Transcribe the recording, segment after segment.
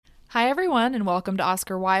Hi, everyone, and welcome to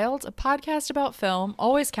Oscar Wild, a podcast about film,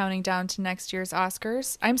 always counting down to next year's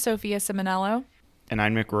Oscars. I'm Sophia Simonello. And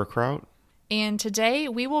I'm Mick Rookrout. And today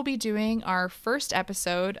we will be doing our first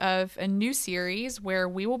episode of a new series where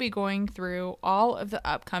we will be going through all of the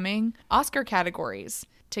upcoming Oscar categories.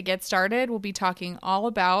 To get started, we'll be talking all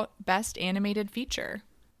about Best Animated Feature.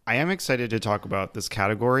 I am excited to talk about this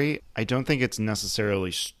category. I don't think it's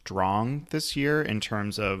necessarily strong this year in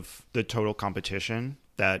terms of the total competition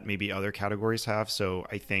that maybe other categories have. So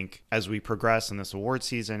I think as we progress in this award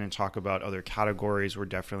season and talk about other categories, we're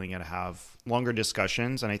definitely going to have longer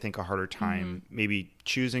discussions and I think a harder time maybe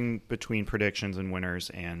choosing between predictions and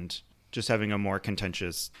winners and just having a more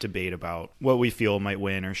contentious debate about what we feel might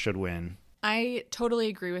win or should win. I totally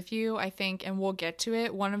agree with you. I think, and we'll get to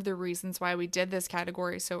it, one of the reasons why we did this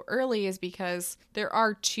category so early is because there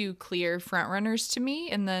are two clear frontrunners to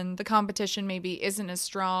me, and then the competition maybe isn't as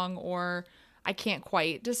strong, or I can't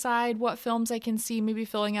quite decide what films I can see maybe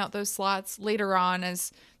filling out those slots. Later on,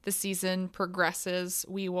 as the season progresses,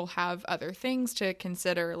 we will have other things to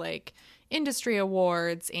consider, like industry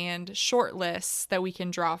awards and short lists that we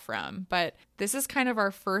can draw from. But this is kind of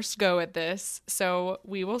our first go at this, so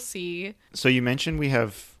we will see. So you mentioned we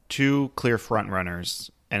have two clear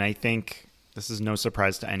frontrunners, and I think this is no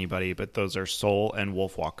surprise to anybody, but those are Soul and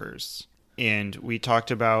Wolfwalkers. And we talked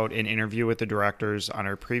about an interview with the directors on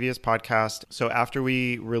our previous podcast. So after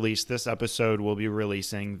we release this episode, we'll be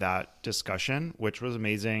releasing that discussion, which was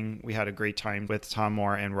amazing. We had a great time with Tom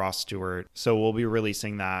Moore and Ross Stewart. So we'll be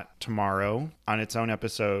releasing that tomorrow on its own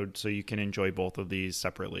episode so you can enjoy both of these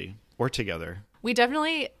separately or together. We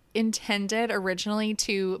definitely intended originally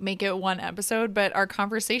to make it one episode, but our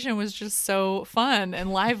conversation was just so fun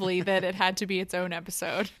and lively that it had to be its own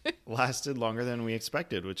episode. Lasted longer than we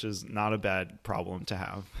expected, which is not a bad problem to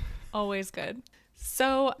have. Always good.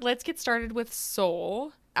 So let's get started with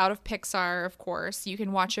Soul. Out of Pixar, of course. You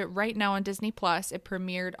can watch it right now on Disney+. It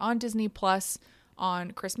premiered on Disney+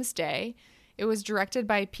 on Christmas Day. It was directed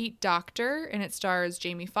by Pete Docter, and it stars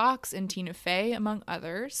Jamie Foxx and Tina Fey, among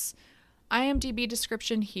others. IMDb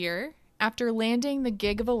description here. After landing the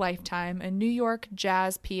gig of a lifetime, a New York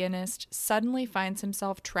jazz pianist suddenly finds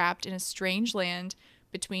himself trapped in a strange land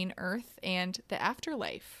between Earth and the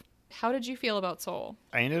afterlife. How did you feel about Soul?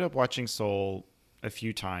 I ended up watching Soul a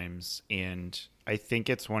few times, and I think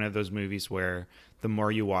it's one of those movies where the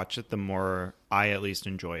more you watch it, the more I at least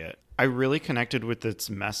enjoy it. I really connected with its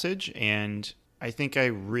message, and I think I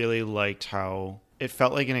really liked how it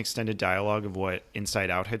felt like an extended dialogue of what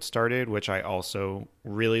Inside Out had started, which I also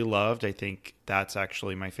really loved. I think that's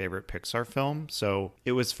actually my favorite Pixar film. So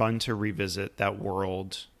it was fun to revisit that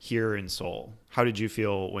world here in Soul. How did you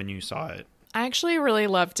feel when you saw it? I actually really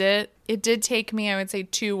loved it. It did take me, I would say,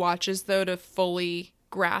 2 watches, though, to fully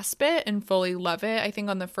grasp it and fully love it. I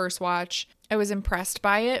think on the first watch, I was impressed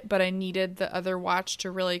by it, but I needed the other watch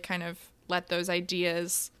to really kind of let those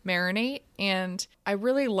ideas marinate. And I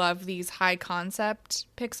really love these high concept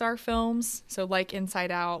Pixar films. So like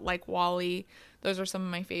Inside Out, like WALL-E, those are some of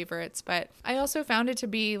my favorites. But I also found it to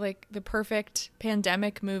be like the perfect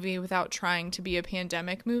pandemic movie without trying to be a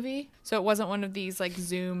pandemic movie. So it wasn't one of these like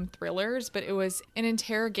Zoom thrillers, but it was an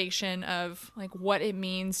interrogation of like what it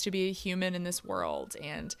means to be a human in this world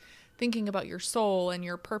and thinking about your soul and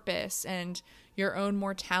your purpose and your own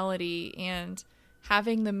mortality. And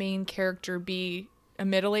having the main character be a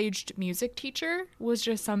middle-aged music teacher was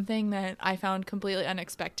just something that I found completely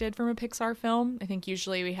unexpected from a Pixar film. I think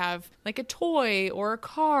usually we have like a toy or a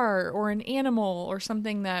car or an animal or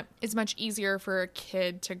something that is much easier for a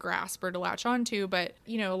kid to grasp or to latch onto. But,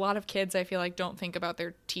 you know, a lot of kids I feel like don't think about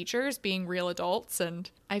their teachers being real adults. And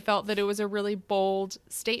I felt that it was a really bold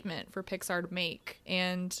statement for Pixar to make.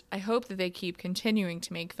 And I hope that they keep continuing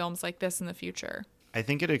to make films like this in the future. I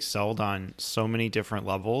think it excelled on so many different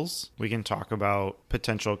levels. We can talk about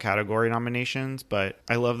potential category nominations, but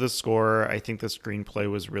I love the score. I think the screenplay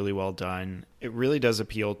was really well done. It really does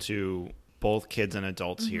appeal to both kids and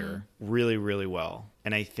adults here really, really well.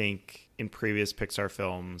 And I think in previous Pixar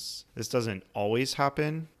films, this doesn't always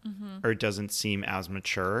happen or it doesn't seem as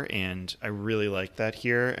mature. And I really like that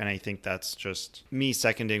here. And I think that's just me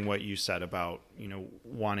seconding what you said about, you know,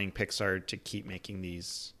 wanting Pixar to keep making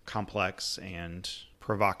these complex and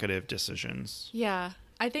provocative decisions. Yeah,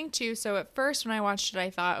 I think too. So at first when I watched it, I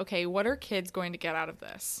thought, okay, what are kids going to get out of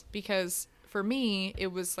this? Because for me,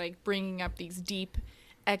 it was like bringing up these deep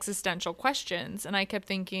existential questions. And I kept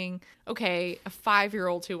thinking, okay, a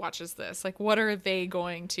 5-year-old who watches this, like, what are they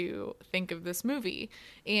going to think of this movie?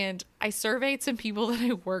 And I surveyed some people that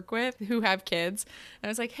I work with who have kids. And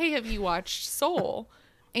I was like, hey, have you watched Soul?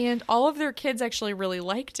 And all of their kids actually really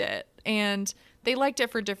liked it. And they liked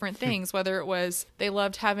it for different things, whether it was they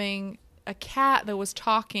loved having a cat that was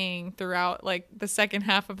talking throughout like the second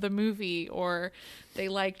half of the movie, or they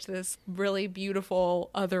liked this really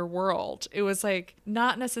beautiful other world. It was like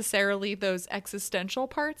not necessarily those existential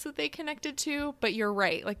parts that they connected to, but you're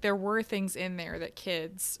right. Like there were things in there that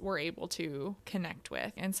kids were able to connect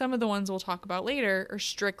with. And some of the ones we'll talk about later are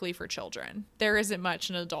strictly for children. There isn't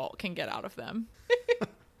much an adult can get out of them.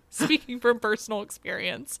 Speaking from personal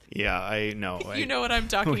experience. Yeah, I know. You know what I'm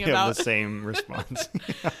talking we about. have the same response.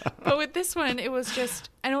 But with this one, it was just,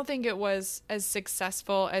 I don't think it was as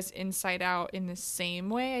successful as Inside Out in the same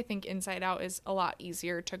way. I think Inside Out is a lot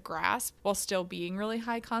easier to grasp while still being really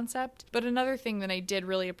high concept. But another thing that I did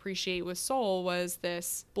really appreciate with Soul was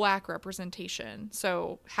this Black representation.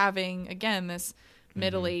 So having, again, this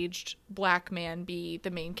middle-aged Black man be the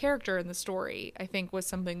main character in the story, I think was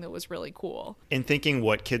something that was really cool. In thinking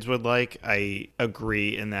what kids would like, I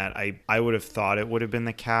agree in that I would have thought it would have been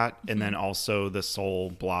the cat and then also the soul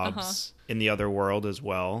blobs in the other world as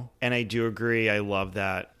well. And I do agree. I love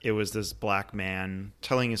that it was this Black man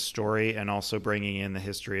telling his story and also bringing in the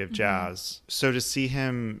history of jazz. So to see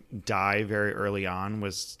him die very early on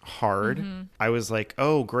was hard. I was like,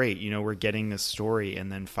 oh, great. You know, we're getting this story. And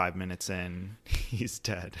then 5 minutes in, he's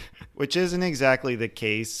dead, which isn't exactly the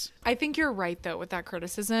case. I think you're right, though, with that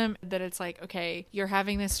criticism, that it's like, okay, you're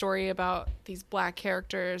having this story about these Black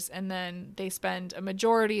characters, and then they spend a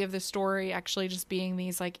majority of the story actually just being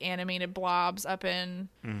these like animated blobs up in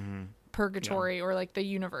purgatory or like the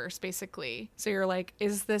universe, basically. So you're like,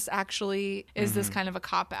 is this actually, is this kind of a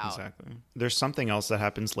cop-out? Exactly. There's something else that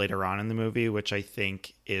happens later on in the movie, which I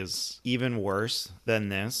think is even worse than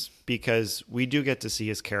this, because we do get to see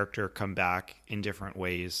his character come back in different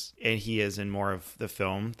ways, and he is in more of the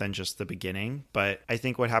film than just the beginning. But I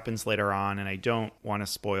think what happens later on, and I don't want to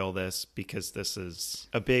spoil this because this is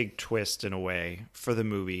a big twist in a way for the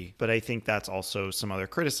movie, but I think that's also some other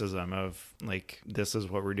criticism of like, this is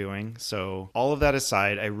what we're doing. So all of that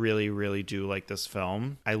aside, I really, really do like this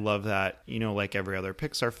film. I love that, you know, like every other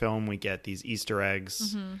Pixar film, we get these Easter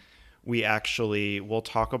eggs. We actually, we'll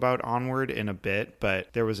talk about Onward in a bit,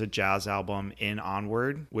 but there was a jazz album in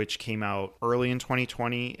Onward, which came out early in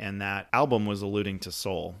 2020, and that album was alluding to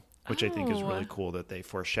Soul, which I think is really cool that they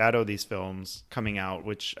foreshadow these films coming out,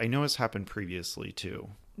 which I know has happened previously too.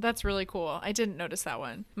 That's really cool. I didn't notice that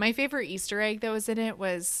one. My favorite Easter egg that was in it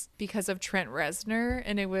was because of Trent Reznor,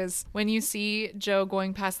 and it was when you see Joe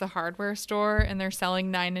going past the hardware store and they're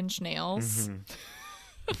selling 9-inch nails.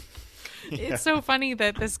 It's so funny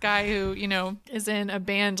that this guy who, you know, is in a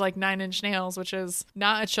band like 9-Inch Nails, which is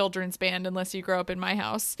not a children's band unless you grow up in my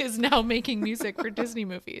house, is now making music for Disney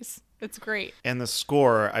movies. It's great. And the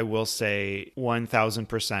score, I will say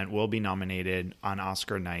 1000% will be nominated on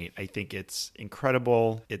Oscar night. I think it's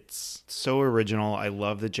incredible. It's so original. I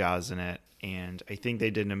love the jazz in it. And I think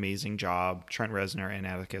they did an amazing job, Trent Reznor and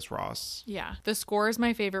Atticus Ross. Yeah. The score is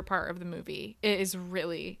my favorite part of the movie. It is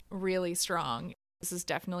really, really strong. This is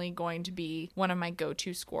definitely going to be one of my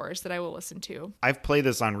go-to scores that I will listen to. I've played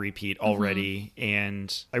this on repeat already,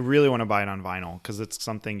 and I really want to buy it on vinyl because it's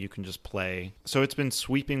something you can just play. So it's been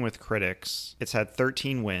sweeping with critics. It's had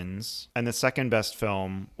 13 wins, and the second best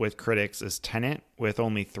film with critics is Tenet with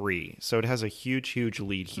only 3. So it has a huge, huge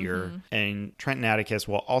lead here. And Trent and Atticus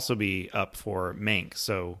will also be up for Mank.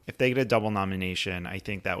 So if they get a double nomination, I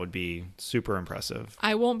think that would be super impressive.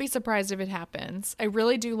 I won't be surprised if it happens. I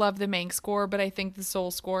really do love the Mank score, but I think the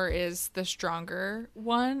Soul score is the stronger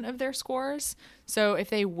one of their scores. So if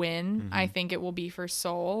they win, I think it will be for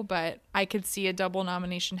Soul, but I could see a double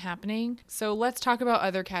nomination happening. So let's talk about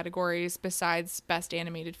other categories besides Best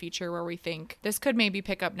Animated Feature where we think this could maybe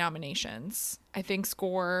pick up nominations. I think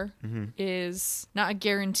score is not a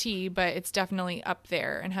guarantee, but it's definitely up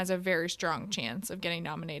there and has a very strong chance of getting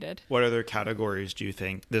nominated. What other categories do you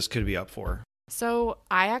think this could be up for? So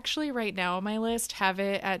I actually right now on my list have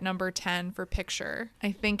it at number 10 for picture.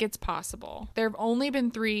 I think it's possible. There have only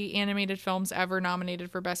been 3 animated films ever nominated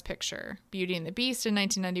for Best Picture. Beauty and the Beast in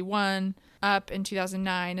 1991, Up in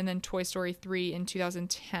 2009, and then Toy Story 3 in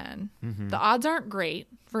 2010. The odds aren't great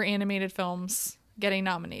for animated films getting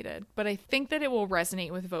nominated, but I think that it will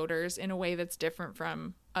resonate with voters in a way that's different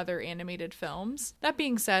from other animated films. That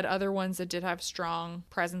being said, other ones that did have strong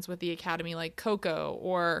presence with the Academy like Coco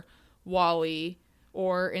or Wall-E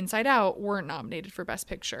or Inside Out weren't nominated for Best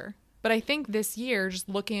Picture. But I think this year, just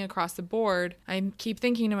looking across the board, I keep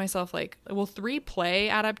thinking to myself, like, will 3 play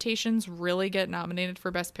adaptations really get nominated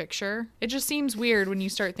for Best Picture? It just seems weird when you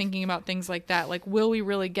start thinking about things like that. Like, will we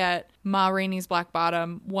really get Ma Rainey's Black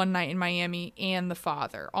Bottom, One Night in Miami, and The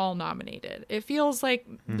Father all nominated? It feels like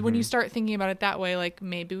when you start thinking about it that way, like,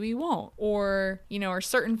 maybe we won't. Or, you know, are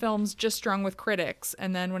certain films just strung with critics,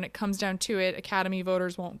 and then when it comes down to it, Academy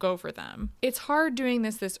voters won't go for them. It's hard doing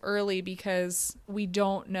this early because we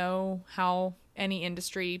don't know how any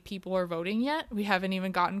industry people are voting yet. We haven't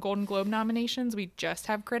even gotten Golden Globe nominations. We just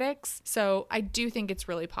have critics. So I do think it's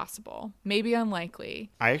really possible. Maybe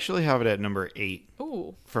unlikely. I actually have it at number 8.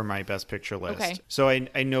 Ooh. For my Best Picture list. Okay. So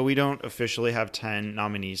I know we don't officially have 10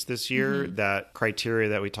 nominees this year. That criteria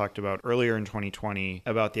that we talked about earlier in 2020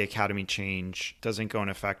 about the Academy change doesn't go in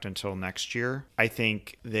effect until next year. I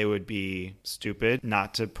think they would be stupid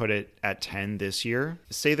not to put it at 10 this year.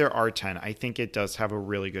 Say there are 10. I think it does have a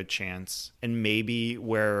really good chance. And maybe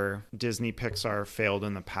where Disney Pixar failed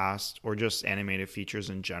in the past, or just animated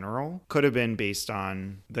features in general, could have been based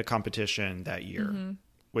on the competition that year.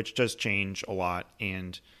 Which does change a lot.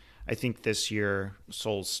 And I think this year,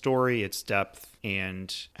 Soul's story, its depth,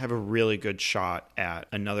 and have a really good shot at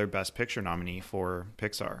another Best Picture nominee for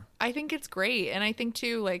Pixar. I think it's great. And I think,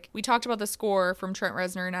 too, like, we talked about the score from Trent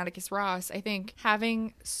Reznor and Atticus Ross. I think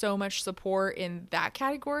having so much support in that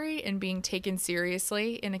category and being taken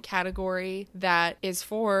seriously in a category that is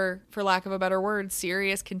for lack of a better word,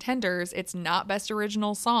 serious contenders, it's not Best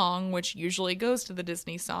Original Song, which usually goes to the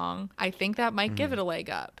Disney song. I think that might give it a leg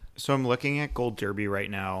up. So I'm looking at Gold Derby right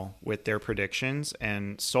now with their predictions,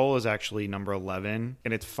 and Soul is actually number 11.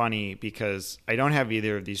 And it's funny because I don't have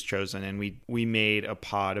either of these chosen, and we made a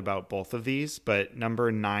pod about both of these, but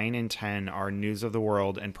number 9 and 10 are News of the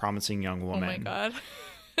World and Promising Young Woman. Oh my God.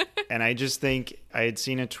 And I just think I had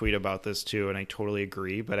seen a tweet about this too, and I totally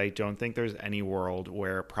agree, but I don't think there's any world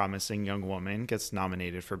where Promising Young Woman gets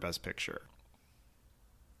nominated for Best Picture.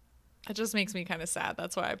 It just makes me kind of sad.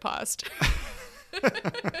 That's why I paused.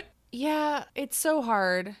 Yeah, it's so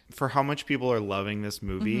hard. For how much people are loving this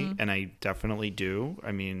movie, and I definitely do.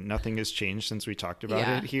 I mean, nothing has changed since we talked about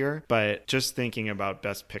it here. But just thinking about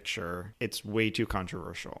Best Picture, it's way too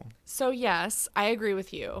controversial. So yes, I agree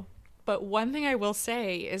with you. But one thing I will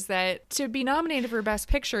say is that to be nominated for Best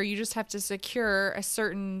Picture, you just have to secure a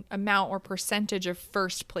certain amount or percentage of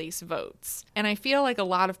first place votes. And I feel like a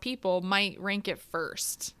lot of people might rank it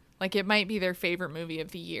first. Like it might be their favorite movie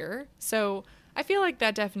of the year. So I feel like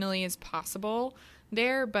that definitely is possible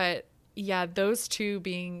there, but yeah, those two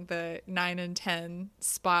being the 9 and 10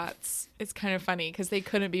 spots, it's kind of funny because they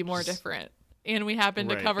couldn't be more different. And we happen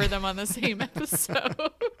to cover them on the same episode.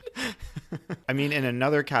 I mean, in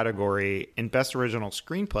another category, in Best Original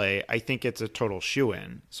Screenplay, I think it's a total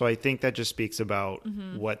shoo-in. So I think that just speaks about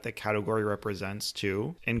what the category represents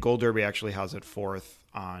too. And Gold Derby actually has it 4th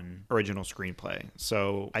on original screenplay.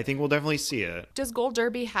 So I think we'll definitely see it. Does Gold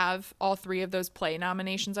Derby have all 3 of those play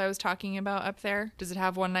nominations I was talking about up there? Does it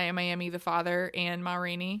have One Night in Miami, The Father, and Ma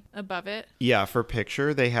Rainey above it? Yeah, for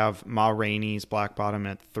picture, they have Ma Rainey's Black Bottom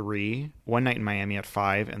at 3, One Night in Miami at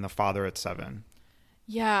 5, and The Father at 7.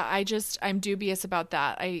 Yeah, I'm dubious about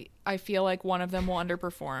that. I feel like one of them will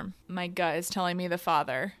underperform. My gut is telling me The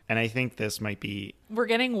Father. And I think this might be... We're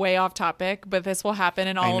getting way off topic, but this will happen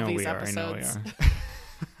in all of these episodes. I know we are.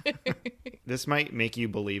 This might make you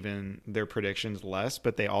believe in their predictions less,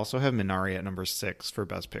 but they also have Minari at number 6 for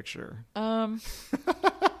Best Picture.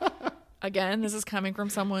 Again, this is coming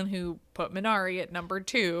from someone who put Minari at number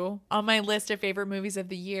 2 on my list of favorite movies of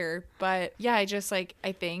the year. But yeah, I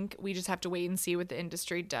think we just have to wait and see what the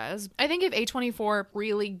industry does. I think if A24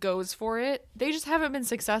 really goes for it, they just haven't been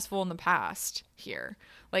successful in the past here.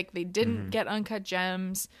 Like they didn't get Uncut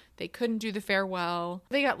Gems. They couldn't do The Farewell.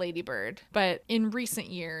 They got Lady Bird. But in recent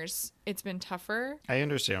years, it's been tougher. I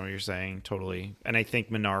understand what you're saying, totally. And I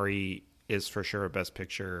think Minari is for sure a Best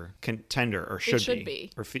Picture contender, or should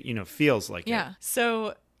be. Or, feels like it. Yeah.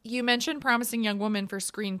 So you mentioned Promising Young Woman for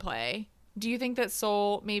screenplay. Do you think that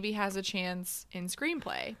Soul maybe has a chance in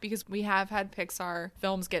screenplay? Because we have had Pixar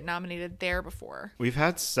films get nominated there before. We've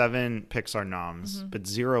had 7 Pixar noms, but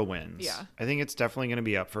 0 wins. Yeah. I think it's definitely going to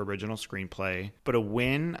be up for original screenplay, but a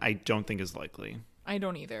win I don't think is likely. I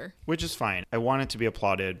don't either. Which is fine. I want it to be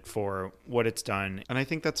applauded for what it's done, and I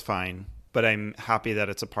think that's fine. But I'm happy that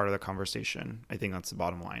it's a part of the conversation. I think that's the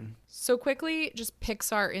bottom line. So quickly, just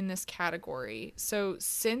Pixar in this category. So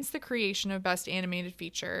since the creation of Best Animated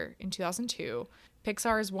Feature in 2002,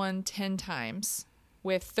 Pixar has won 10 times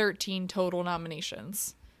with 13 total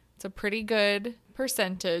nominations. It's a pretty good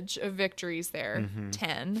percentage of victories there,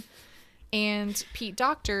 10. And Pete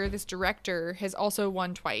Docter, this director, has also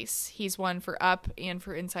won twice. He's won for Up and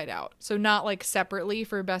for Inside Out. So not like separately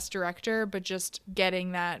for Best Director, but just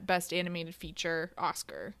getting that Best Animated Feature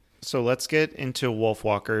Oscar. So let's get into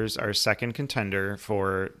Wolfwalkers, our second contender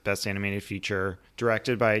for Best Animated Feature,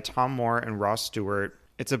 directed by Tom Moore and Ross Stewart.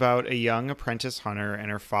 It's about a young apprentice hunter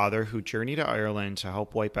and her father who journey to Ireland to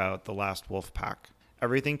help wipe out the last wolf pack.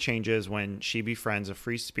 Everything changes when she befriends a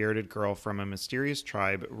free-spirited girl from a mysterious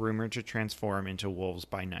tribe rumored to transform into wolves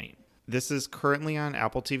by night. This is currently on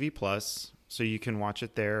Apple TV Plus, so you can watch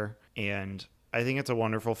it there. And I think it's a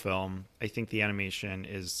wonderful film. I think the animation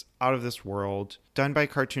is out of this world. Done by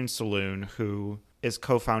Cartoon Saloon, who is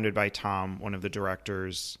co-founded by Tom, one of the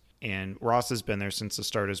directors. And Ross has been there since the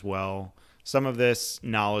start as well. Some of this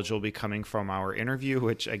knowledge will be coming from our interview,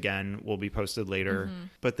 which again will be posted later.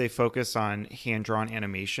 But they focus on hand-drawn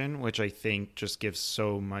animation, which I think just gives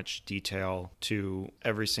so much detail to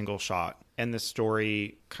every single shot. And the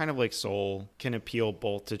story, kind of like Soul, can appeal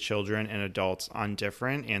both to children and adults on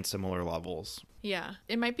different and similar levels. Yeah,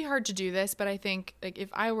 it might be hard to do this, but I think like if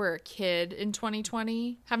I were a kid in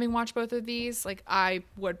 2020, having watched both of these, like I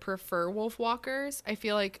would prefer Wolfwalkers. I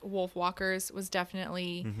feel like Wolfwalkers was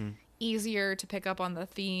definitely easier to pick up on the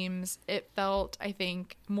themes. It felt, I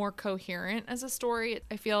think, more coherent as a story.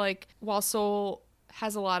 I feel like while Soul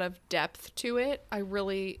has a lot of depth to it, I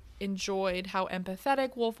really enjoyed how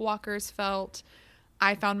empathetic Wolfwalkers felt.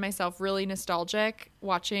 I found myself really nostalgic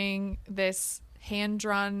watching this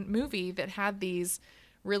hand-drawn movie that had these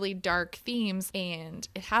really dark themes, and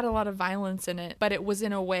it had a lot of violence in it, but it was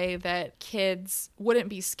in a way that kids wouldn't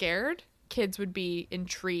be scared. Kids would be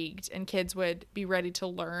intrigued and kids would be ready to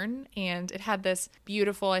learn. And it had this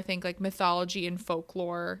beautiful, I think, like mythology and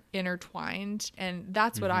folklore intertwined. And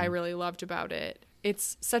that's what I really loved about it.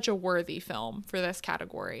 It's such a worthy film for this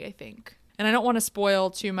category, I think. And I don't want to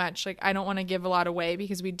spoil too much. Like, I don't want to give a lot away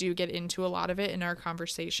because we do get into a lot of it in our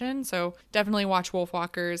conversation. So definitely watch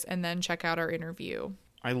Wolfwalkers and then check out our interview.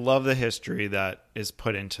 I love the history that is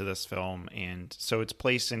put into this film. And so it's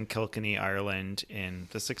placed in Kilkenny, Ireland in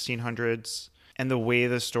the 1600s. And the way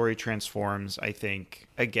the story transforms, I think,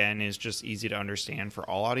 again, is just easy to understand for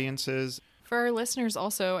all audiences. For our listeners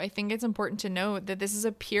also, I think it's important to note that this is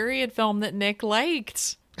a period film that Nick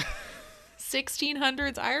liked.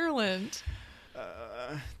 1600s Ireland.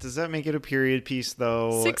 Does that make it a period piece,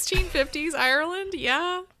 though? 1650s Ireland?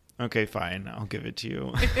 Yeah. Okay, fine. I'll give it to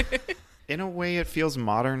you. In a way, it feels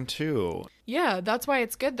modern, too. Yeah, that's why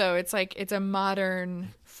it's good, though. It's like it's a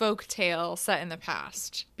modern folk tale set in the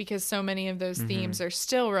past because so many of those themes are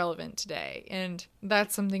still relevant today. And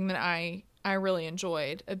that's something that I really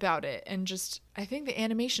enjoyed about it. And just, I think the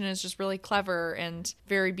animation is just really clever and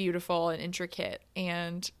very beautiful and intricate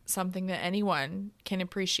and something that anyone can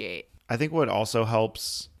appreciate. I think what also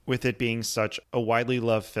helps with it being such a widely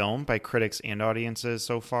loved film by critics and audiences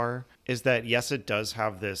so far is that, yes, it does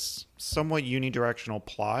have this somewhat unidirectional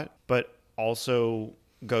plot, but also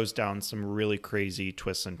goes down some really crazy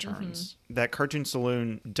twists and turns that Cartoon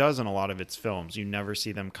Saloon does in a lot of its films. You never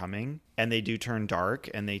see them coming, and they do turn dark,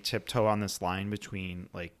 and they tiptoe on this line between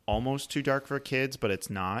like almost too dark for kids, but it's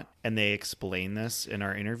not. And they explain this in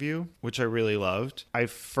our interview, which I really loved. I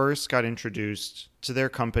first got introduced to their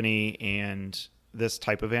company and this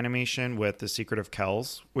type of animation with The Secret of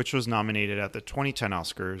Kells, which was nominated at the 2010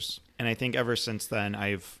 Oscars. And I think ever since then,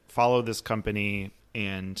 I've followed this company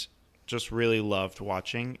and just really loved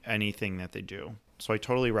watching anything that they do. So I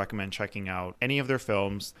totally recommend checking out any of their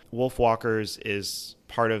films. Wolfwalkers is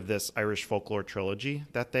part of this Irish folklore trilogy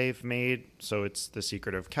that they've made. So it's The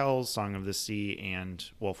Secret of Kells, Song of the Sea, and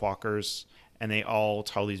Wolfwalkers. And they all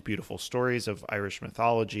tell these beautiful stories of Irish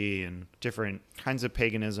mythology and different kinds of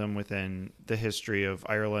paganism within the history of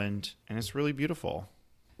Ireland. And it's really beautiful.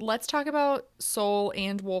 Let's talk about Soul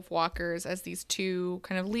and Wolfwalkers as these two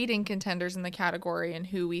kind of leading contenders in the category and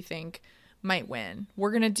who we think might win. We're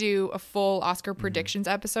going to do a full Oscar predictions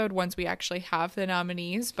episode once we actually have the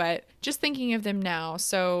nominees, but just thinking of them now.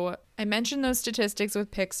 So I mentioned those statistics with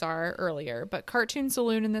Pixar earlier, but Cartoon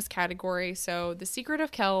Saloon in this category. So The Secret of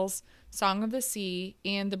Kells, Song of the Sea,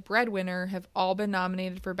 and The Breadwinner have all been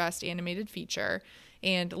nominated for Best Animated Feature.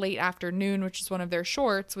 And Late Afternoon, which is one of their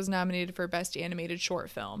shorts, was nominated for Best Animated Short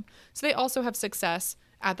Film. So they also have success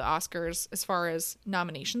at the Oscars as far as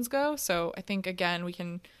nominations go. So I think, again, we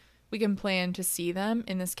can plan to see them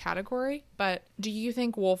in this category. But do you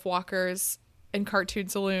think Wolfwalkers and Cartoon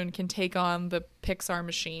Saloon can take on the Pixar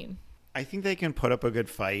machine? I think they can put up a good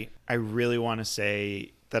fight. I really want to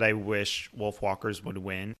say that I wish Wolfwalkers would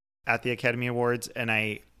win at the Academy Awards, and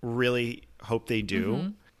I really hope they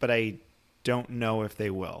do, but I don't know if they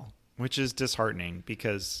will, which is disheartening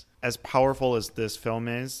because as powerful as this film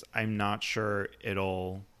is, I'm not sure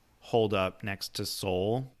it'll hold up next to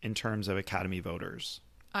Soul in terms of Academy voters.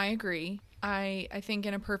 I agree. I think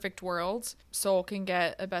in a perfect world, Soul can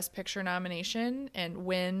get a Best Picture nomination and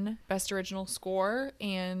win Best Original Score,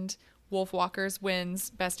 and Wolf Walkers wins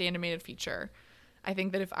Best Animated Feature. I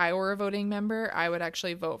think that if I were a voting member, I would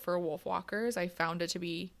actually vote for Wolf Walkers. I found it to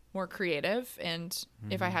be more creative, and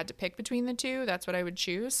if I had to pick between the two, that's what I would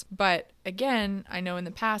choose. But again, I know in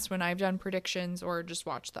the past when I've done predictions or just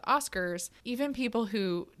watched the Oscars, even people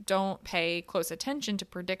who don't pay close attention to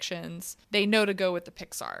predictions, they know to go with the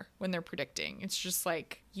Pixar when they're predicting. It's just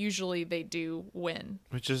like usually they do win.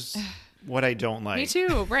 Which is what I don't like. Me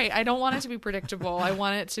too, right. I don't want it to be predictable. I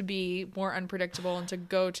want it to be more unpredictable and to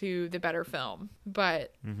go to the better film.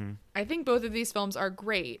 But I think both of these films are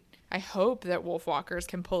great. I hope that Wolf Walkers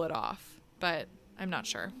can pull it off, but I'm not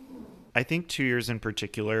sure. I think 2 years in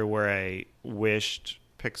particular where I wished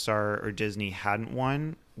Pixar or Disney hadn't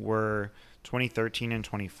won were 2013 and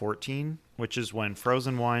 2014, which is when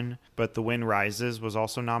Frozen won, but The Wind Rises was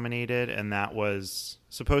also nominated, and that was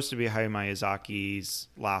supposed to be Hayao Miyazaki's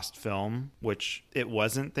last film, which it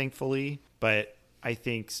wasn't, thankfully, but I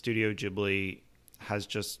think Studio Ghibli has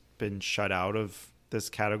just been shut out of this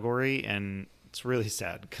category, and it's really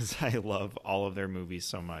sad because I love all of their movies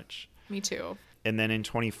so much. Me too. And then in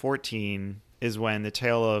 2014 is when The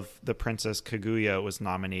Tale of the Princess Kaguya was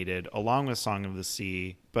nominated along with Song of the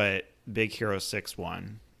Sea, but Big Hero 6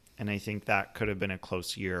 won. And I think that could have been a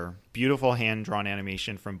close year. Beautiful hand-drawn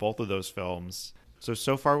animation from both of those films.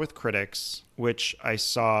 So far with critics, which I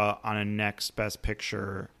saw on a next Best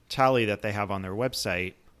Picture tally that they have on their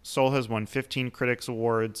website, Soul has won 15 Critics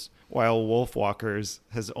Awards, while Wolf Walkers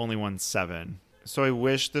has only won 7. So I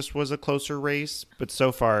wish this was a closer race, but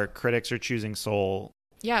so far critics are choosing Soul.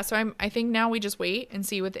 Yeah, so I think now we just wait and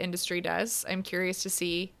see what the industry does. I'm curious to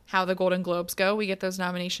see how the Golden Globes go. We get those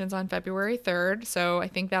nominations on February 3rd, so I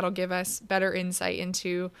think that'll give us better insight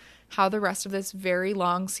into how the rest of this very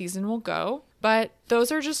long season will go. But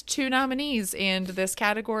those are just 2 nominees, and this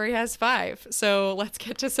category has 5. So let's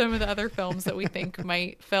get to some of the other films that we think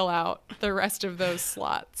might fill out the rest of those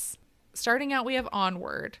slots. Starting out, we have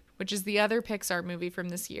Onward, which is the other Pixar movie from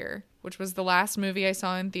this year, which was the last movie I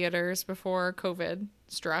saw in theaters before COVID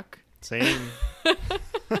struck. Same.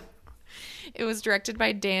 It was directed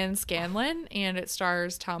by Dan Scanlon, and it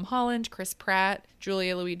stars Tom Holland, Chris Pratt,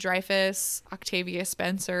 Julia Louis-Dreyfus, Octavia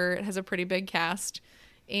Spencer. It has a pretty big cast.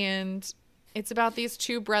 And it's about these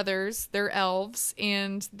 2 brothers. They're elves,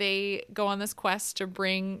 and they go on this quest to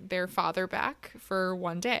bring their father back for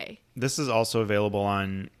one day. This is also available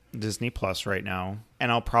on Disney Plus right now,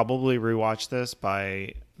 and I'll probably rewatch this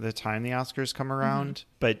by the time the Oscars come around,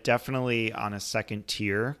 but definitely on a second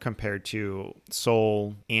tier compared to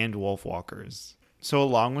Soul and Wolf Walkers. So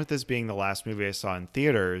along with this being the last movie I saw in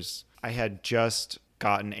theaters, I had just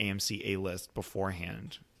gotten AMC A-List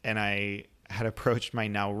beforehand, and I had approached my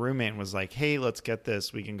now roommate and was like, hey, let's get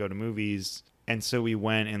this, we can go to movies. And so we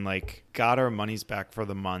went and like got our monies back for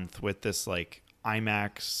the month with this like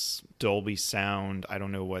IMAX, Dolby Sound. I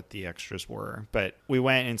don't know what the extras were, but we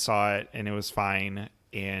went and saw it and it was fine.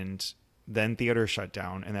 And then theater shut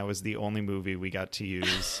down, and that was the only movie we got to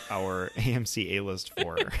use our AMC A-List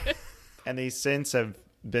for. And they since have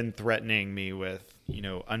been threatening me with,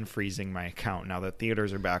 unfreezing my account now that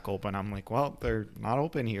theaters are back open. I'm like, well, they're not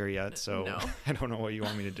open here yet, so no. I don't know what you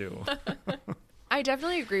want me to do. I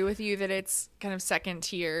definitely agree with you that it's kind of second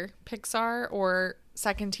tier Pixar, or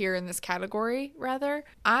second tier in this category, rather.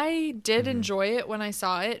 I did enjoy it when I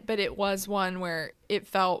saw it, but it was one where it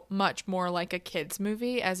felt much more like a kid's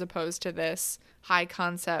movie as opposed to this high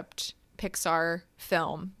concept Pixar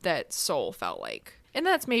film that Soul felt like. And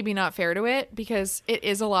that's maybe not fair to it because it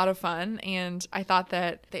is a lot of fun, and I thought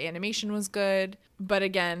that the animation was good. But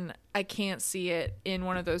again, I can't see it in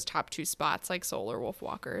one of those top 2 spots like Soul or Wolf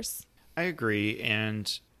Walkers. I agree.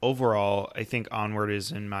 And overall, I think Onward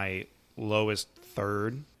is in my lowest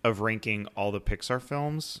third of ranking all the Pixar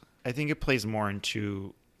films. I think it plays more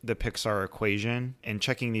into the Pixar equation and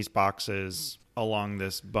checking these boxes along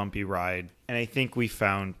this bumpy ride. And I think we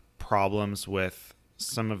found problems with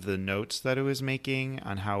some of the notes that it was making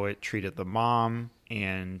on how it treated the mom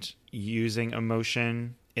and using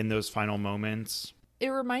emotion in those final moments. It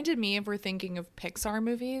reminded me, if we're thinking of Pixar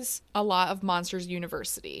movies, a lot of Monsters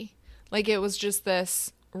University. Like, it was just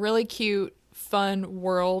this really cute, fun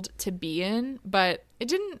world to be in, but it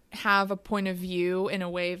didn't have a point of view in a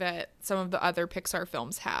way that some of the other Pixar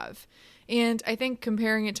films have. And I think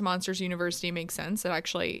comparing it to Monsters University makes sense. It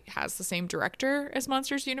actually has the same director as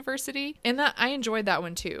Monsters University, and that I enjoyed that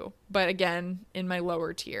one too. But again, in my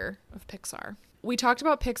lower tier of Pixar. we talked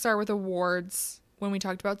about Pixar with awards when we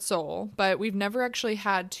talked about Soul, but we've never actually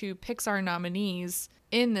had 2 Pixar nominees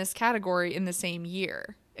in this category in the same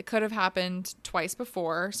year. It could have happened twice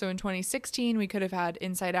before. So in 2016, we could have had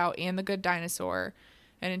Inside Out and The Good Dinosaur.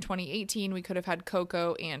 And in 2018, we could have had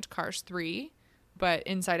Coco and Cars 3. But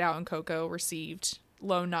Inside Out and Coco received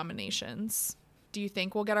low nominations. Do you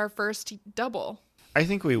think we'll get our first double? I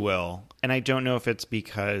think we will. And I don't know if it's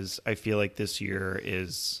because I feel like this year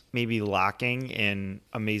is maybe lacking in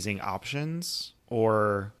amazing options,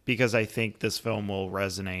 or because I think this film will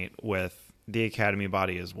resonate with the Academy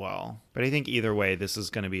body as well. But I think either way, this is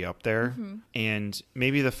going to be up there. Mm-hmm. And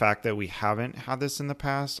maybe the fact that we haven't had this in the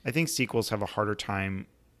past, I think sequels have a harder time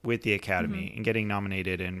with the Academy mm-hmm. and getting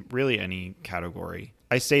nominated in really any category.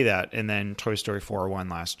 I say that, and then Toy Story 4 won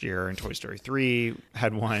last year, and Toy Story 3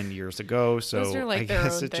 had won years ago. So those are like I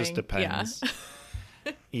guess it just depends.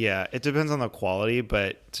 Yeah. Yeah, it depends on the quality.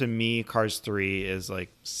 But to me, Cars 3 is like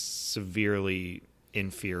severely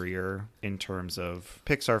inferior in terms of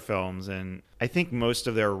Pixar films, and I think most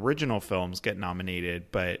of their original films get nominated,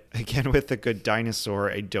 but again with The Good Dinosaur,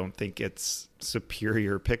 I don't think it's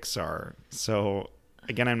superior Pixar. So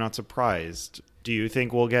again, I'm not surprised. Do you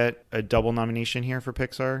think we'll get a double nomination here for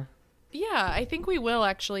Pixar? Yeah, I think we will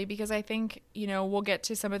actually, because I think, we'll get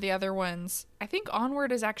to some of the other ones. I think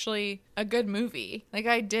Onward is actually a good movie. Like,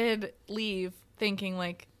 I did leave thinking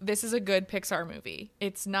like, this is a good Pixar movie.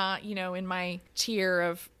 It's not, in my tier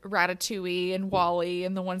of Ratatouille and WALL-E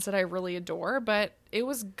and the ones that I really adore, but it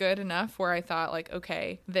was good enough where I thought like,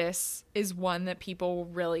 okay, this is one that people will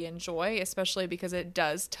really enjoy, especially because it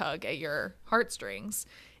does tug at your heartstrings.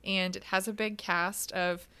 And it has a big cast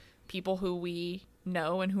of people who we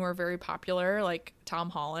know and who are very popular, like Tom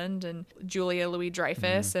Holland and Julia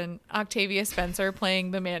Louis-Dreyfus and Octavia Spencer playing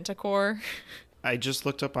the Manticore. I just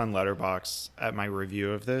looked up on Letterboxd at my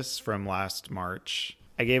review of this from last March.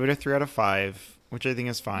 I gave it a 3 out of 5, which I think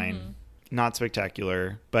is fine. Mm-hmm. Not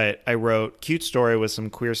spectacular, but I wrote, cute story with some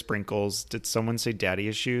queer sprinkles. Did someone say daddy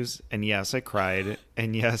issues? And yes, I cried.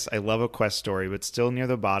 And yes, I love a quest story, but still near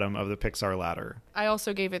the bottom of the Pixar ladder. I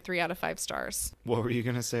also gave it 3 out of 5 stars. What were you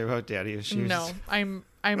going to say about daddy issues? No, I'm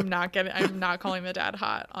not calling the dad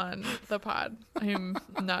hot on the pod. I'm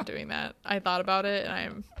not doing that. I thought about it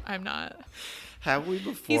and I'm not. Have we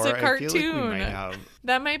before? He's a cartoon. I feel like we might have.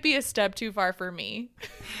 That might be a step too far for me.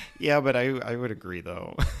 Yeah, but I would agree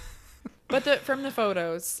though. But from the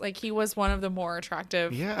photos, like he was one of the more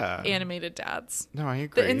attractive animated dads. No, I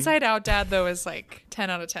agree. The Inside Out dad though is like 10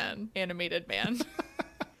 out of 10 animated man.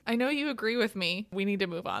 I know you agree with me. We need to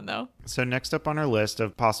move on though. So next up on our list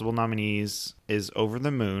of possible nominees is Over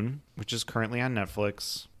the Moon, which is currently on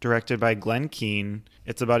Netflix, directed by Glenn Keane.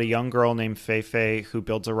 It's about a young girl named Fei who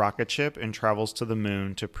builds a rocket ship and travels to the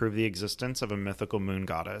moon to prove the existence of a mythical moon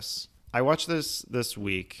goddess. I watched this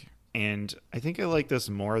week, and I think I like this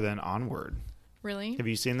more than Onward. Really? Have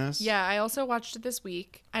you seen this? Yeah, I also watched it this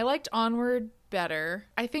week. I liked Onward better.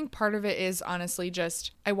 I think part of it is honestly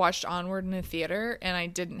just I watched Onward in a theater and I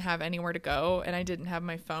didn't have anywhere to go and I didn't have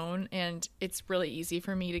my phone, and it's really easy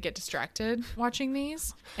for me to get distracted watching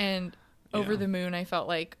these. And Over the Moon, I felt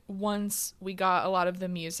like once we got a lot of the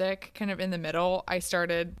music kind of in the middle, I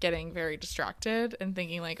started getting very distracted and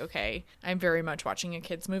thinking like, okay, I'm very much watching a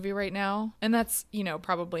kid's movie right now. And that's,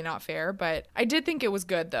 probably not fair, but I did think it was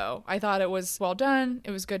good though. I thought it was well done.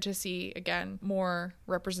 It was good to see, again, more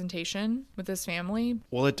representation with this family.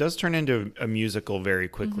 Well, it does turn into a musical very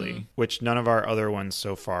quickly, which none of our other ones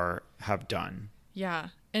so far have done. Yeah.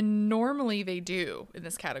 And normally they do in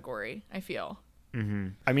this category, I feel. Mm-hmm.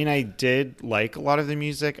 I mean, I did like a lot of the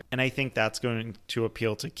music, and I think that's going to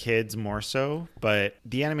appeal to kids more so, but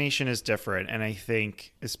the animation is different, and I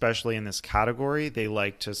think, especially in this category, they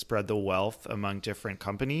like to spread the wealth among different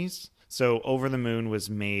companies. So Over the Moon was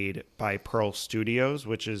made by Pearl Studios,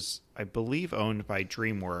 which is, I believe, owned by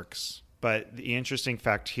DreamWorks. But the interesting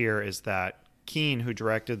fact here is that Keane, who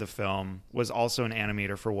directed the film, was also an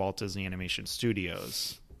animator for Walt Disney Animation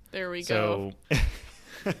Studios. There we go.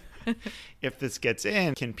 If this gets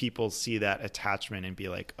in, can people see that attachment and be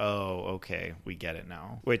like, oh, okay, we get it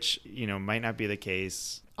now? Which, might not be the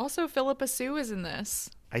case. Also, Philippa Sue is in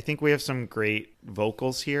this. I think we have some great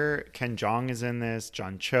vocals here. Ken Jeong is in this.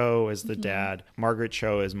 John Cho is the dad. Margaret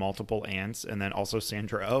Cho is multiple aunts. And then also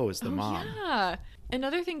Sandra Oh is the mom. Yeah.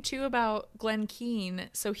 Another thing, too, about Glenn Keane.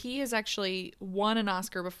 So he has actually won an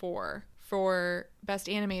Oscar before for Best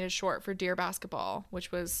Animated Short for Dear Basketball,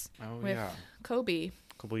 which was with Kobe.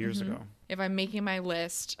 couple years ago. If I'm making my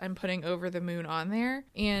list, I'm putting Over the Moon on there.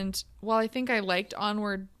 And while I think I liked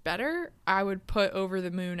Onward better, I would put Over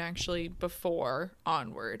the Moon actually before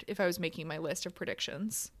Onward if I was making my list of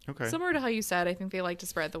predictions. Okay. Similar to how you said, I think they like to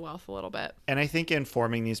spread the wealth a little bit. And I think in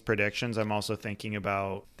forming these predictions, I'm also thinking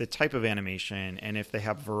about the type of animation and if they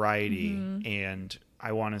have variety, and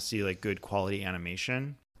I want to see like good quality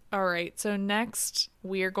animation. All right. So next,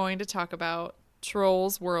 we are going to talk about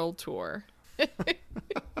Trolls World Tour.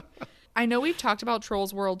 I know we've talked about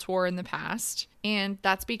Trolls World Tour in the past, and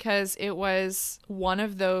that's because it was one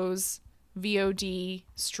of those VOD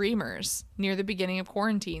streamers near the beginning of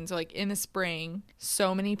quarantine. So like in the spring,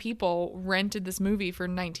 so many people rented this movie for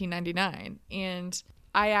 $19.99. And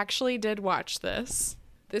I actually did watch this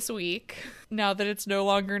week, now that it's no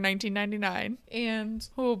longer $19.99. And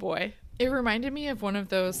oh boy, it reminded me of one of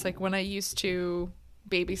those, like when I used to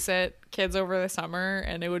babysit kids over the summer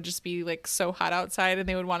and it would just be like so hot outside and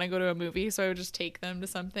they would want to go to a movie, so I would just take them to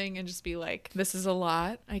something and just be like, this is a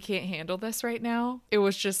lot, I can't handle this right now. It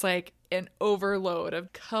was just like an overload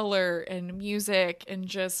of color and music and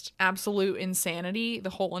just absolute insanity the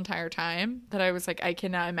whole entire time that I was like, I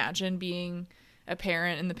cannot imagine being a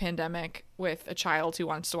parent in the pandemic with a child who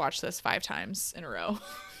wants to watch this 5 times in a row.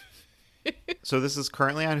 So this is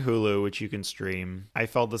currently on Hulu, which you can stream. I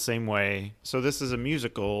felt the same way. So this is a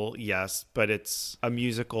musical, yes, but it's a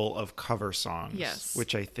musical of cover songs, yes,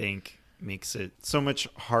 which I think makes it so much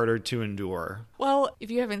harder to endure. Well,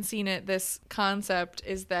 if you haven't seen it, this concept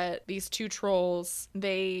is that these 2 trolls,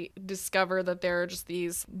 they discover that there are just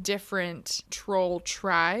these different troll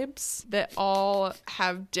tribes that all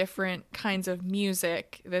have different kinds of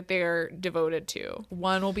music that they're devoted to.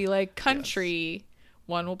 One will be like country. Yes.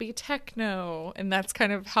 One will be techno, and that's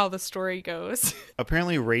kind of how the story goes.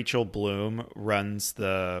 Apparently Rachel Bloom runs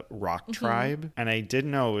the rock tribe, and I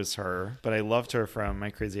didn't know it was her, but I loved her from My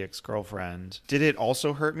Crazy Ex-Girlfriend. Did it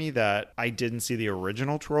also hurt me that I didn't see the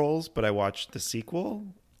original Trolls, but I watched the sequel?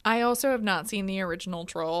 I also have not seen the original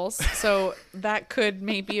Trolls, so that could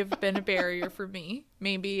maybe have been a barrier for me.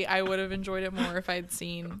 Maybe I would have enjoyed it more if I'd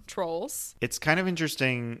seen Trolls. It's kind of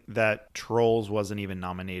interesting that Trolls wasn't even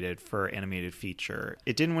nominated for animated feature.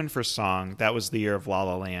 It didn't win for song. That was the year of La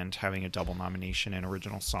La Land having a double nomination in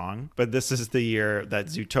original song. But this is the year that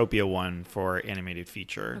Zootopia won for animated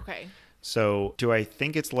feature. Okay. So do I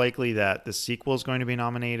think it's likely that the sequel is going to be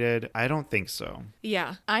nominated? I don't think so.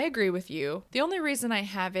 Yeah, I agree with you. The only reason I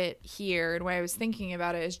have it here and why I was thinking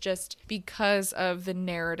about it is just because of the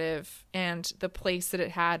narrative and the place that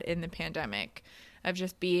it had in the pandemic of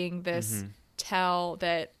just being this tell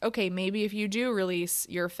that, okay, maybe if you do release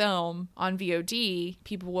your film on VOD,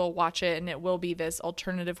 people will watch it and it will be this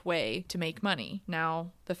alternative way to make money.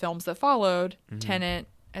 Now, the films that followed, Tenet,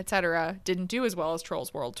 etc., didn't do as well as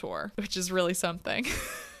Trolls World Tour, which is really something.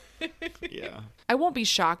 Yeah. I won't be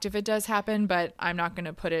shocked if it does happen, but I'm not going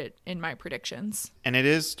to put it in my predictions. And it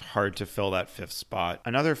is hard to fill that 5th spot.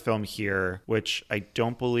 Another film here, which I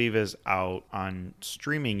don't believe is out on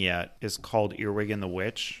streaming yet, is called Earwig and the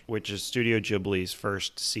Witch, which is Studio Ghibli's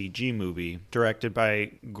first CG movie, directed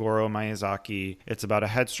by Goro Miyazaki. It's about a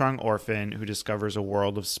headstrong orphan who discovers a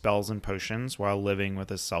world of spells and potions while living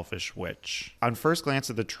with a selfish witch. On first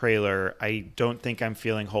glance at the trailer, I don't think I'm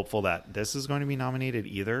feeling hopeful that this is going to be nominated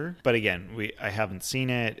either. But again, I haven't seen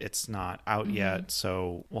it. It's not out yet,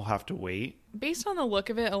 so we'll have to wait. Based on the look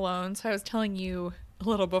of it alone, so I was telling you a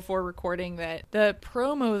little before recording that the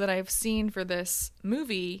promo that I've seen for this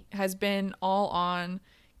movie has been all on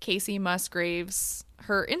Casey Musgrave's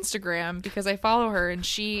her Instagram, because I follow her and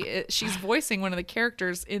she's voicing one of the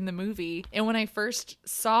characters in the movie. And when I first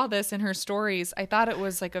saw this in her stories, I thought it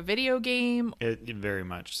was like a video game. It very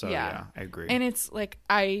much so. Yeah, I agree. And it's like,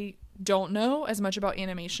 I don't know as much about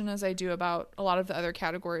animation as I do about a lot of the other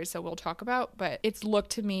categories that we'll talk about, but its look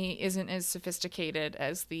to me isn't as sophisticated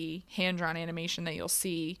as the hand-drawn animation that you'll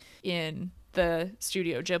see in the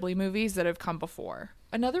Studio Ghibli movies that have come before.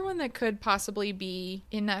 Another one that could possibly be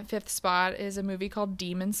in that 5th spot is a movie called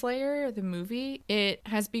Demon Slayer, the movie. It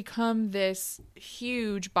has become this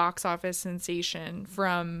huge box office sensation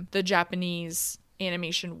from the Japanese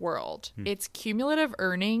animation world. Its cumulative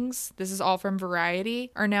earnings, this is all from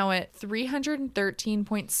Variety, are now at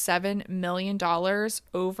 $313.7 million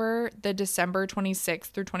over the December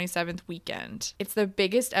 26th through 27th weekend. It's the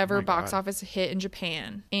biggest ever box office hit in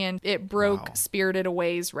Japan, and it broke Spirited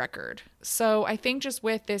Away's record. So I think just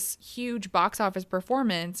with this huge box office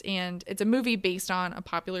performance, and it's a movie based on a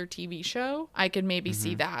popular TV show, I could maybe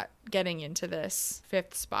see that getting into this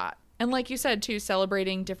 5th spot. And like you said, too,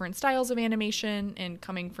 celebrating different styles of animation and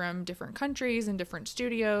coming from different countries and different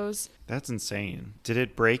studios. That's insane. Did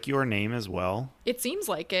it break Your Name as well? It seems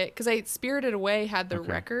like it, because Spirited Away had the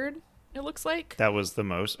record, it looks like. That was the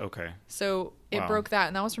most? Okay. So it broke that,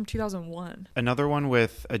 and that was from 2001. Another one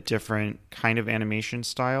with a different kind of animation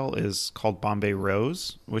style is called Bombay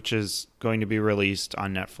Rose, which is going to be released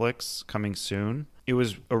on Netflix coming soon. It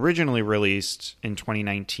was originally released in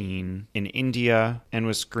 2019 in India and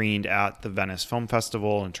was screened at the Venice Film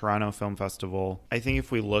Festival and Toronto Film Festival. I think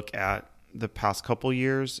if we look at the past couple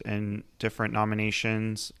years and different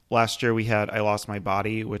nominations, last year we had I Lost My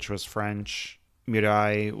Body, which was French,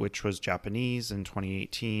 Mirai, which was Japanese in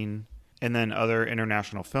 2018, and then other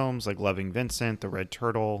international films like Loving Vincent, The Red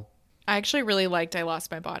Turtle. I actually really liked I Lost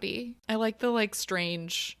My Body. I like the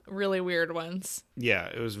strange, really weird ones. Yeah,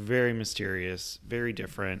 it was very mysterious, very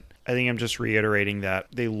different. I think I'm just reiterating that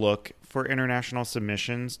they look for international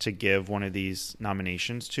submissions to give one of these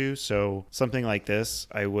nominations to. So something like this,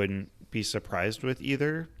 I wouldn't be surprised with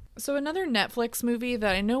either. So another Netflix movie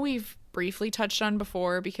that I know we've briefly touched on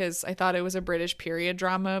before because I thought it was a British period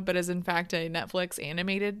drama, but is in fact a Netflix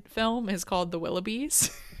animated film, is called The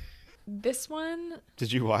Willoughbys. This one,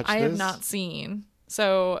 did you watch this? I have not seen.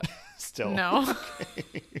 So Still. No.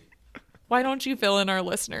 Okay. Why don't you fill in our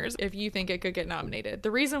listeners if you think it could get nominated?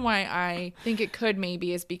 The reason why I think it could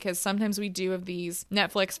maybe is because sometimes we do have these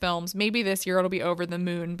Netflix films. Maybe this year it'll be Over the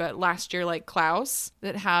Moon, but last year, like Klaus,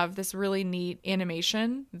 that have this really neat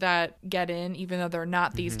animation that get in, even though they're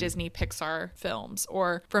not these Disney Pixar films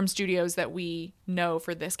or from studios that we know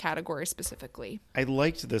for this category specifically. I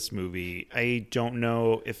liked this movie. I don't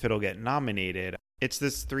know if it'll get nominated. It's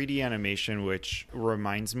this 3D animation which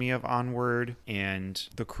reminds me of Onward and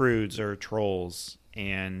The Croods or Trolls,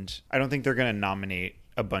 and I don't think they're going to nominate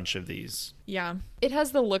a bunch of these. Yeah. It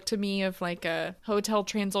has the look to me of like a Hotel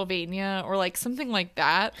Transylvania or like something like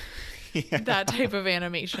that. Yeah. That type of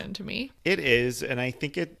animation to me. It is, and I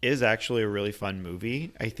think it is actually a really fun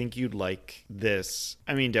movie. I think you'd like this.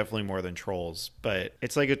 I mean, definitely more than Trolls, but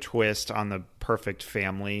it's like a twist on the perfect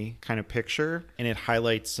family kind of picture, and it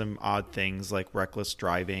highlights some odd things like reckless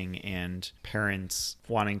driving and parents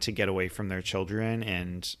wanting to get away from their children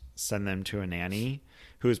and send them to a nanny,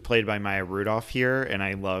 who is played by Maya Rudolph here, and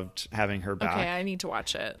I loved having her back. Okay, I need to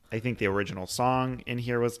watch it. I think the original song in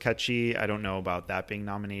here was catchy. I don't know about that being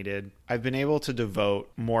nominated. I've been able to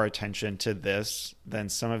devote more attention to this than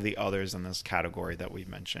some of the others in this category that we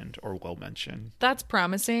mentioned or will mention. That's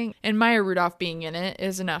promising. And Maya Rudolph being in it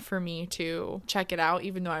is enough for me to check it out,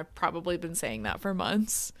 even though I've probably been saying that for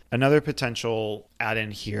months. Another potential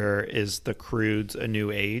add-in here is The Croods: A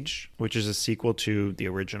New Age, which is a sequel to the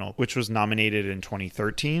original, which was nominated in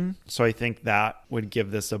 2013. So I think that would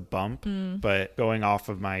give this a bump. But going off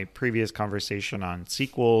of my previous conversation on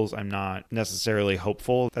sequels, I'm not necessarily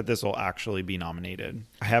hopeful that this will actually be nominated.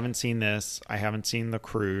 I haven't seen this. I haven't seen The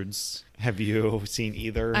Croods. Have you seen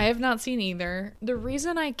either? I have not seen either. The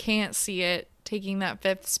reason I can't see it taking that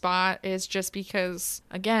fifth spot is just because,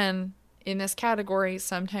 again, in this category,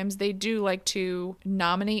 sometimes they do like to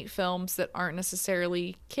nominate films that aren't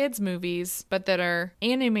necessarily kids' movies, but that are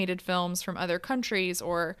animated films from other countries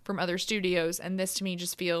or from other studios. And this to me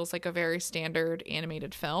just feels like a very standard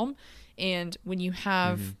animated film. And when you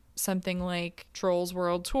have something like Trolls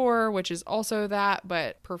World Tour, which is also that,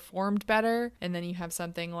 but performed better, and then you have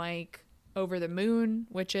something like Over the Moon,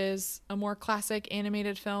 which is a more classic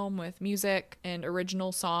animated film with music and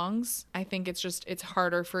original songs, I think it's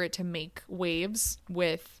harder for it to make waves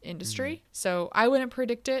with industry. So I wouldn't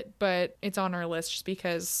predict it, but it's on our list just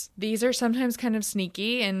because these are sometimes kind of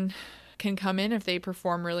sneaky and can come in if they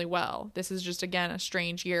perform really well. This is just, again, a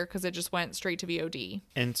strange year because it just went straight to VOD.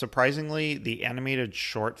 And surprisingly, the animated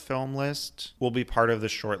short film list will be part of the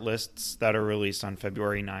short lists that are released on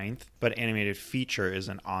February 9th, but animated feature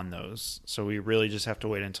isn't on those. So we really just have to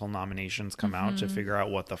wait until nominations come out to figure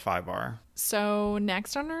out what the 5 are. So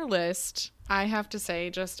next on our list, I have to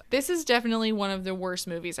say, this is definitely one of the worst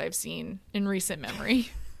movies I've seen in recent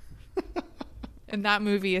memory. And that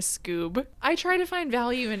movie is Scoob. I try to find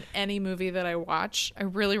value in any movie that I watch. I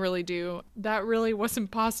really, really do. That really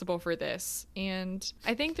wasn't possible for this. And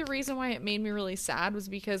I think the reason why it made me really sad was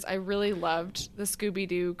because I really loved the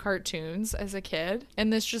Scooby-Doo cartoons as a kid.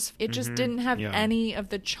 And this just didn't have any of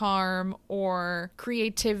the charm or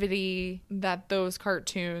creativity that those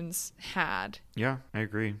cartoons had. Yeah, I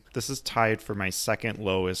agree. This is tied for my second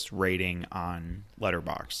lowest rating on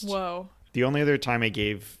Letterboxd. Whoa. The only other time I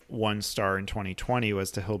gave 1 star in 2020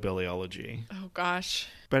 was to Hillbilly Elegy. Oh, gosh.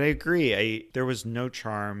 But I agree. There was no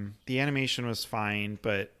charm. The animation was fine,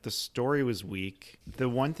 but the story was weak. The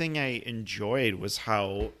one thing I enjoyed was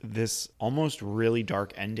how this almost really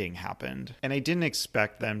dark ending happened. And I didn't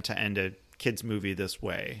expect them to end a kids movie this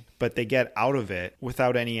way, but they get out of it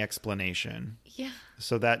without any explanation. Yeah.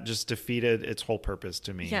 So that just defeated its whole purpose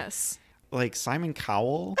to me. Yes. Like Simon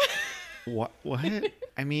Cowell? What?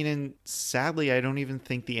 I mean, and sadly, I don't even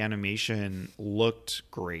think the animation looked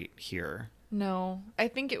great here. No, I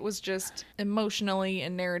think it was just emotionally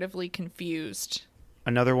and narratively confused.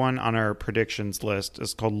 Another one on our predictions list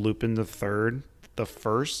is called Lupin the Third, the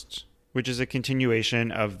First, which is a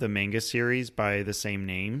continuation of the manga series by the same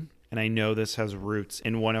name. And I know this has roots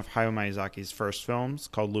in one of Hayao Miyazaki's first films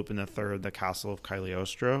called Lupin the Third, The Castle of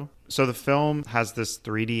Cagliostro. So the film has this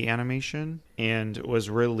 3D animation and was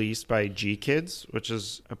released by G-Kids, which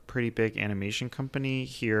is a pretty big animation company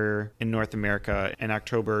here in North America in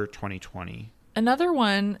October 2020. Another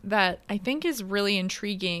one that I think is really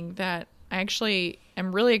intriguing that I actually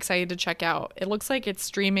am really excited to check out. It looks like it's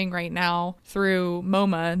streaming right now through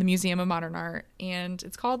MoMA, the Museum of Modern Art, and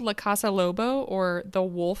it's called La Casa Lobo, or The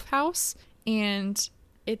Wolf House, and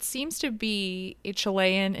it seems to be a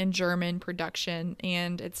Chilean and German production,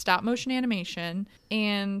 and it's stop motion animation,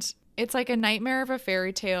 and it's like a nightmare of a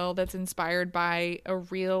fairy tale that's inspired by a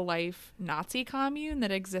real life Nazi commune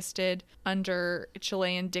that existed under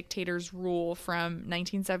Chilean dictators' rule from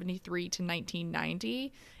 1973 to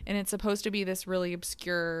 1990. And it's supposed to be this really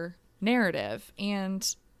obscure narrative.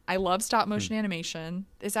 And I love stop motion animation.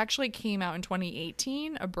 This actually came out in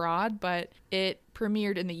 2018 abroad, but it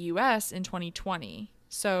premiered in the US in 2020.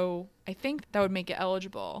 So I think that would make it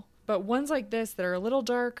eligible. But ones like this that are a little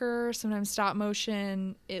darker, sometimes stop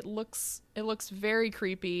motion, it looks very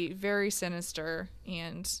creepy, very sinister,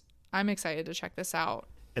 and I'm excited to check this out.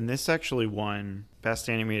 And this actually won Best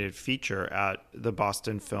Animated Feature at the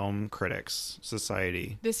Boston Film Critics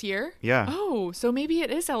Society. This year? Yeah. Oh, so maybe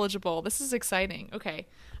it is eligible. This is exciting. Okay.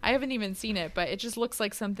 I haven't even seen it, but it just looks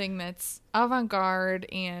like something that's avant-garde,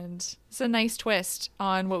 and it's a nice twist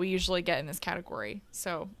on what we usually get in this category.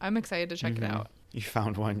 So I'm excited to check it out. You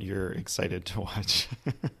found one you're excited to watch.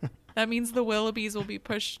 That means the Willoughbys will be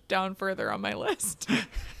pushed down further on my list.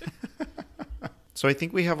 So I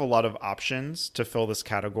think we have a lot of options to fill this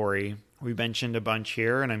category. We mentioned a bunch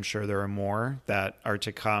here, and I'm sure there are more that are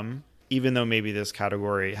to come, even though maybe this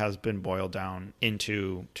category has been boiled down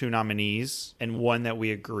into 2 nominees and one that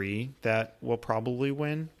we agree that will probably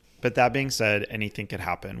win. But that being said, anything could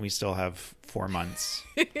happen. We still have 4 months.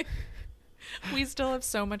 We still have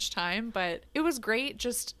so much time, but it was great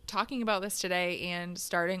just talking about this today and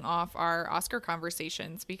starting off our Oscar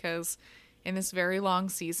conversations, because in this very long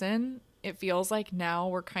season, it feels like now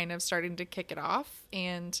we're kind of starting to kick it off.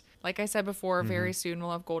 And like I said before, very soon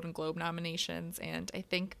we'll have Golden Globe nominations. And I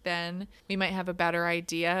think then we might have a better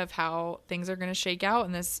idea of how things are going to shake out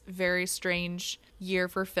in this very strange year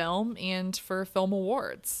for film and for film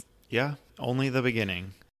awards. Yeah, only the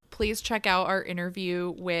beginning. Please check out our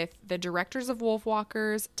interview with the directors of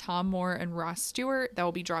Wolfwalkers, Tom Moore and Ross Stewart. That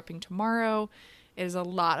will be dropping tomorrow. It is a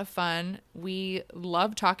lot of fun. We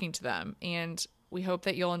love talking to them, and we hope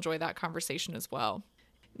that you'll enjoy that conversation as well.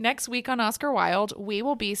 Next week on Oscar Wilde, we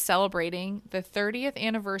will be celebrating the 30th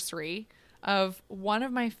anniversary of one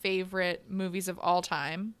of my favorite movies of all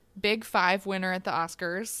time, Big Five winner at the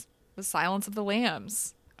Oscars, The Silence of the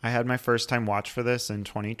Lambs. I had my first time watch for this in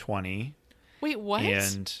 2020. Wait, what?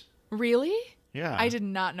 And really? yeah. I did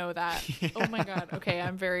not know that. Yeah. Oh my God. Okay,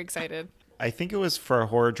 I'm very excited. I think it was for a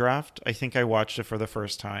horror draft. I think I watched it for the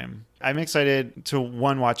first time. I'm excited to,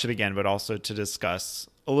 one, watch it again, but also to discuss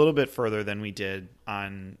a little bit further than we did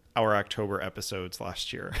on our October episodes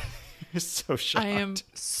last year. I'm so shocked. I am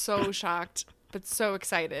so shocked, but so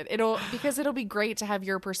excited. It'll be great to have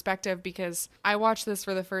your perspective, because I watched this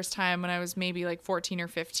for the first time when I was maybe like 14 or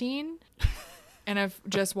 15. And I've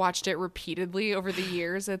just watched it repeatedly over the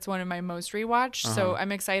years. It's one of my most rewatched. So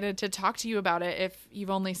I'm excited to talk to you about it if you've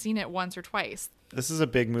only seen it once or twice. This is a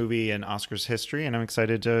big movie in Oscars history, and I'm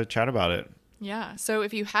excited to chat about it. Yeah. So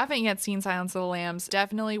if you haven't yet seen Silence of the Lambs,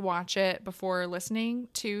 definitely watch it before listening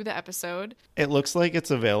to the episode. It looks like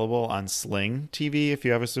it's available on Sling TV if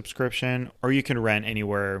you have a subscription, or you can rent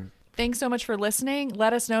anywhere. Thanks so much for listening.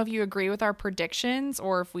 Let us know if you agree with our predictions,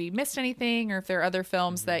 or if we missed anything, or if there are other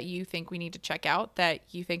films that you think we need to check out that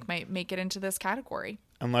you think might make it into this category.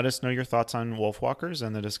 And let us know your thoughts on Wolfwalkers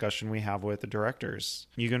and the discussion we have with the directors.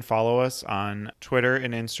 You can follow us on Twitter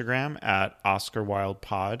and Instagram at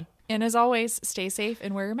OscarWildPod. And as always, stay safe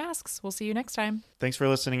and wear your masks. We'll see you next time. Thanks for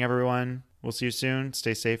listening, everyone. We'll see you soon.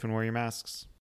 Stay safe and wear your masks.